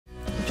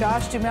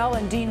Josh Duhamel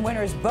and Dean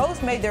Winters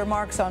both made their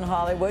marks on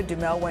Hollywood.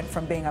 Duhamel went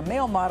from being a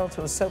male model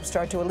to a soap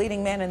star to a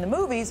leading man in the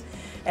movies.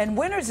 And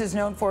Winters is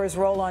known for his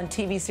role on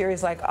TV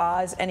series like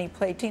Oz, and he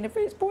played Tina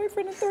Fey's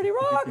boyfriend in 30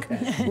 Rock,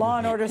 Law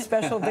and Order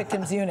Special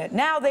Victims Unit.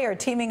 Now they are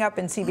teaming up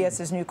in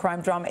CBS's new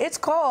crime drama. It's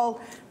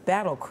called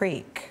Battle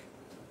Creek.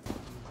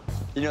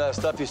 You know that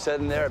stuff you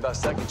said in there about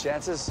second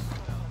chances?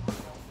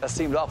 That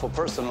seemed awful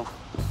personal.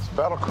 It's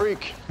Battle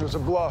Creek. It was a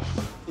bluff.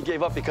 He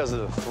gave up because of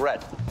the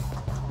threat.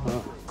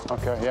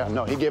 Okay, yeah,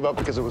 no, he gave up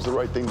because it was the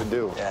right thing to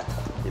do. Yeah,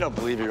 you don't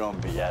believe your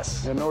own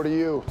BS. Yeah, nor do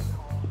you.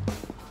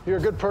 You're a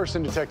good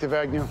person, Detective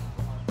Agnew.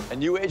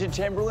 And you, Agent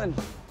Chamberlain,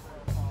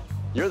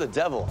 you're the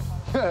devil.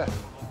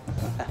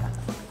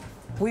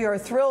 We are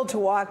thrilled to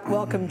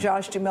welcome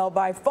Josh Duhamel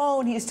by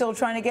phone. He's still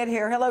trying to get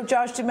here. Hello,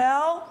 Josh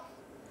Duhamel.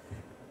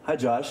 Hi,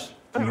 Josh.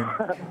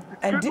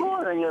 And Good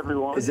morning,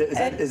 everyone. Is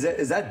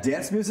that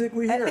dance music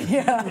we hear?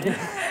 Yeah.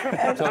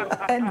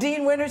 And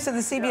Dean Winters of the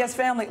CBS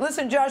family.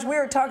 Listen, Josh, we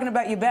were talking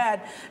about you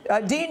bad.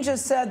 Dean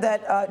just said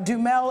that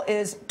Duhamel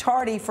is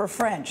tardy for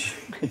French.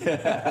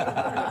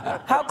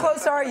 How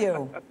close are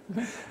you?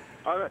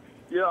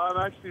 Yeah, I'm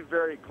actually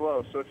very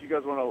close. So if you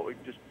guys want to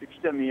just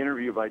extend the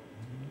interview by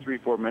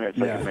 3-4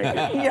 minutes, I can make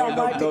it. Yeah,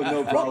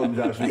 no problem,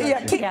 Josh.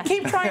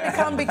 Keep trying to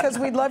come because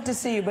we'd love to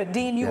see you. But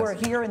Dean, you are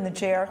here in the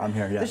chair. I'm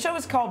here, yeah. The show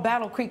is called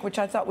Battle Creek, which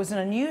I thought was an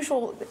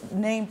unusual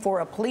name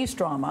for a police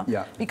drama.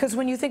 Yeah. Because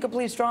when you think of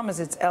police dramas,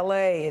 it's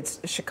L.A., it's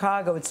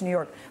Chicago, it's New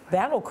York.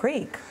 Battle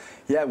Creek.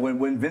 Yeah,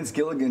 when Vince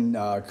Gilligan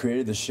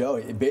created the show,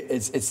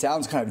 it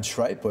sounds kind of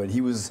trite, but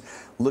he was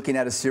looking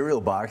at a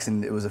cereal box,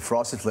 and it was a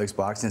Frosted Flakes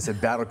box, and it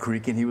said Battle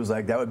Creek, and he was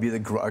like, that would be a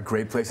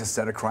great place to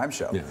set a crime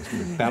show. Yeah,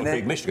 Battle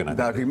Creek, Michigan. I think.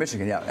 Battle Creek,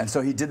 Michigan, yeah. And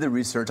so he did the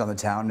research on the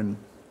town, and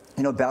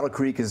you know, Battle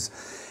Creek is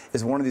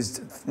one of these,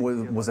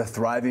 was a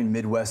thriving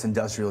Midwest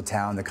industrial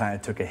town that kind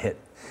of took a hit.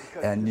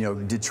 And, you know,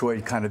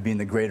 Detroit kind of being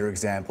the greater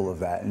example of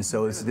that. And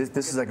so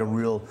this is like a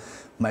real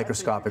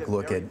microscopic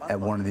look at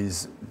one of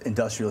these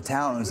industrial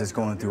towns that's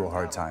going through a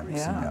hard time.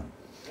 Yeah.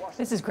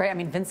 This is great. I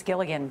mean, Vince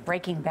Gilligan,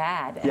 Breaking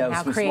Bad, and yeah,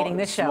 now creating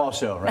this show. Small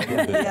show, right?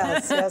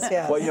 Yes.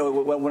 Well, you know,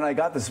 when I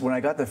got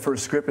the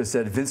first script, it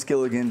said Vince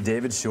Gilligan,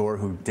 David Shore,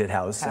 who did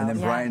House, and then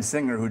Bryan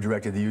Singer, who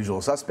directed The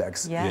Usual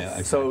Suspects. Yes. Yeah,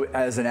 exactly. So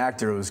as an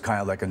actor, it was kind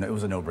of like it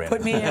was a no-brainer.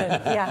 Put me in.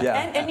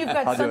 Yeah. And you've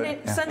got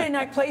Sunday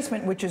Night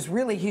Placement, which is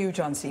really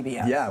huge on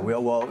CBS. Yeah, we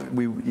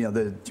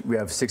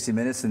have 60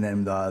 Minutes, and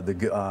then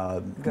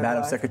the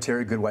Madam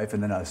Secretary, Good Wife,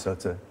 and then us. So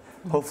it's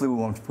hopefully we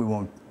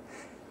won't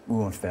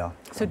fail.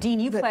 So Dean,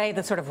 you play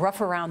the sort of rough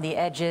around the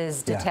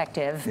edges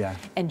detective,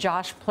 and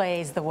Josh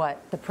plays the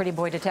what? The pretty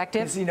boy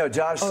detective. You know,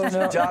 Josh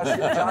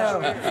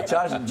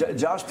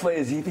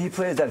plays. He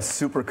plays that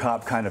super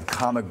cop kind of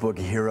comic book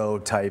hero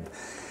type.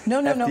 No.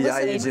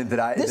 FBI agent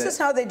This is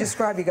how they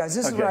describe you guys.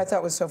 This is what I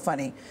thought was so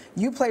funny.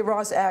 You play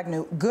Ross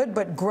Agnew, good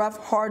but gruff,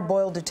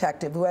 hard-boiled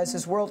detective who has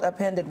his world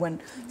upended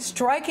when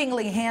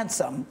strikingly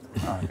handsome,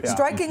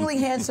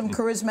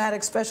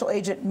 charismatic special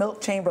agent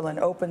Milt Chamberlain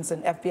opens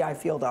an FBI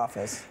field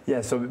office.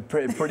 Yeah, so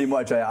pretty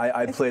much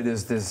I play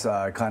this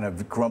kind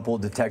of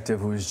grumpled detective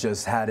who's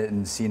just had it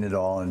and seen it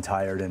all and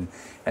tired, and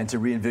to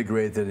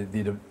reinvigorate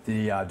the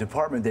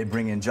department, they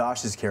bring in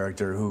Josh's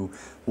character, who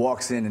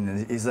walks in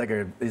and he's like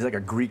a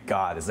Greek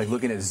god. It's like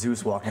looking at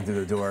Zeus walking through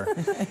the door,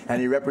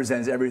 and he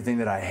represents everything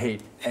that I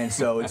hate. And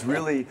so it's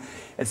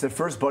the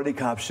first buddy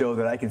cop show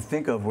that I can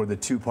think of where the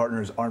two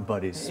partners aren't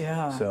buddies.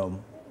 Yeah. So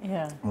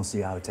we'll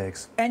see how it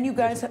takes. And you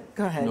guys,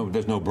 go ahead. No,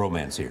 there's no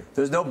bromance here.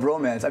 There's no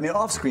bromance. I mean,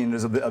 off screen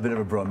there's a bit of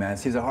a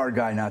bromance. He's a hard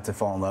guy not to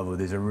fall in love with.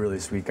 He's a really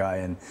sweet guy,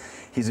 and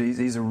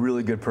he's a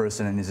really good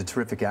person, and he's a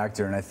terrific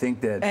actor. And I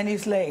think that. And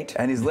he's late.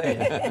 And he's late.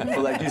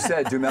 But like you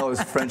said, Duhamel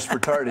is French for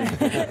tardy.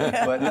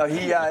 But no,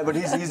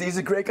 he's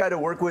a great guy to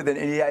work with, and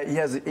he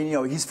has, you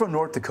know, he's from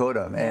North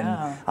Dakota, and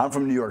I'm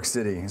from New York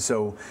City,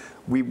 so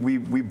we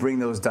bring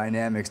those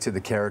dynamics to the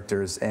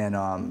characters, and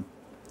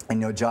you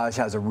know, Josh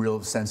has a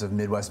real sense of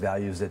Midwest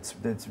values that's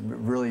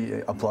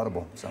really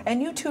applaudable. So. And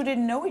you two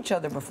didn't know each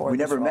other before. We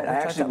never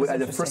met.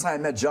 The first time I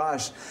met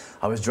Josh,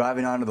 I was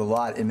driving onto the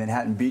lot in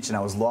Manhattan Beach, and I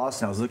was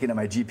lost, and I was looking at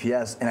my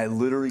GPS, and I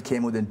literally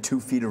came within 2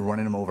 feet of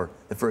running him over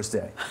the first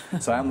day.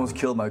 So I almost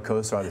killed my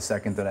co-star the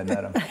second that I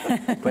met him.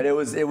 But it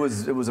was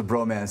a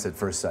bromance at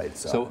first sight.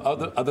 So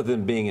other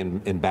than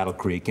being in Battle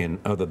Creek, and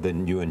other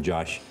than you and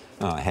Josh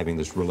having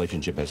this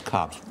relationship as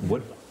cops,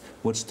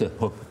 what's the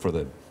hook for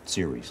the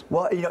series?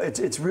 Well, you know,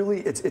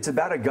 it's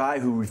about a guy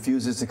who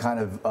refuses to kind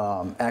of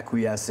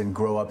acquiesce and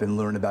grow up and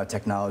learn about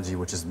technology,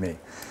 which is me.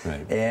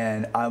 Right.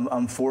 And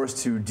I'm forced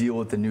to deal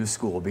with the new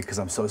school because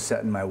I'm so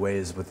set in my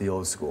ways with the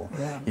old school.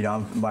 Yeah. You know,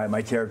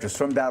 my character's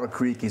from Battle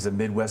Creek. He's a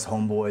Midwest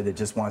homeboy that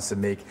just wants to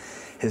make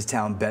his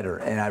town better,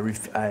 and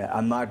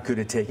I'm not good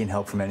at taking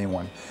help from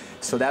anyone.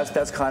 So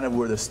that's kind of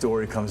where the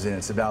story comes in.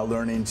 It's about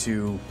learning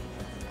to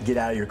get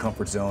out of your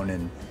comfort zone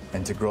and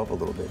to grow up a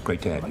little bit.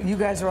 Great to have you. You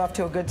guys are off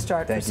to a good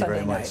start for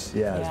Sunday night. Thank you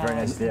very much. Yeah, it's very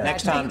nice. Yeah.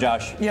 Next time,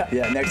 Josh. Yeah,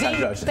 next time,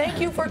 Josh. Thank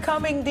you for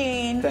coming,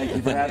 Dean. Thank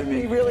you for having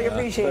me. We really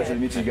appreciate it. Pleasure to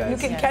meet you guys.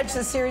 You can catch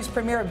the series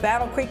premiere of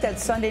Battle Creek.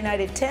 That's Sunday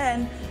night at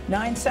 10,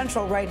 9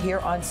 Central, right here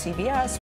on CBS.